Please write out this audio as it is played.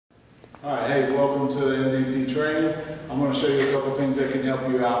All right, hey, welcome to the MVP training. I'm going to show you a couple things that can help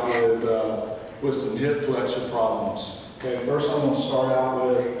you out with some hip flexor problems. Okay, first I'm going to start out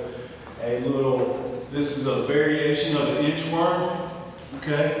with this is a variation of the inchworm.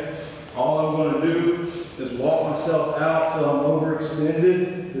 Okay, all I'm going to do is walk myself out till I'm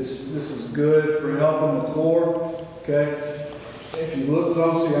overextended. This is good for helping the core. Okay, if you look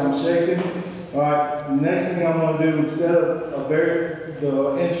closely, I'm shaking. All right, the next thing I'm going to do instead of the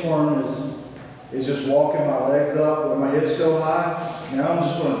inchworm is just walking my legs up where my hips go high. Now I'm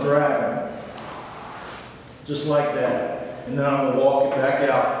just going to drag them, just like that. And then I'm going to walk it back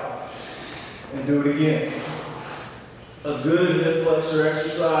out and do it again. A good hip flexor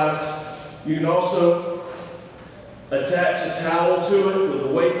exercise. You can also attach a towel to it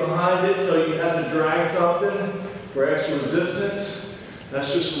with a weight behind it so you have to drag something for extra resistance.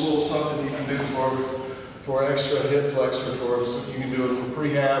 That's just a little something you can do for extra hip flexor. You can do it for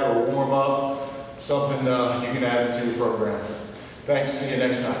prehab or warm up. Something you can add into your program. Thanks. See you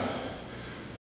next time.